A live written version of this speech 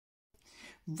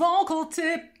Vocal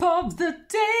tip of the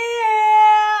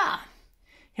day!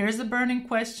 Here's a burning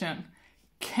question.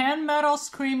 Can metal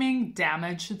screaming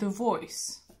damage the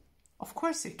voice? Of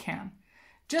course it can.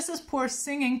 Just as poor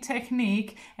singing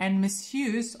technique and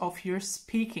misuse of your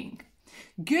speaking.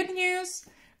 Good news,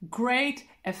 great,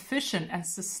 efficient, and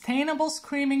sustainable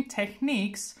screaming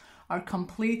techniques are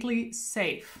completely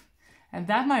safe. And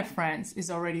that, my friends, is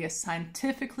already a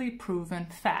scientifically proven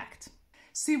fact.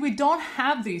 See, we don't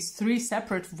have these three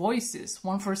separate voices,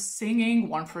 one for singing,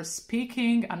 one for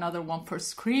speaking, another one for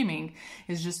screaming.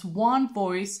 It's just one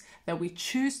voice that we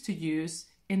choose to use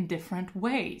in different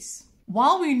ways.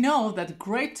 While we know that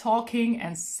great talking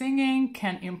and singing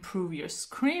can improve your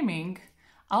screaming,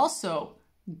 also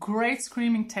great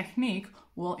screaming technique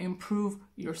will improve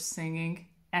your singing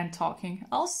and talking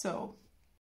also.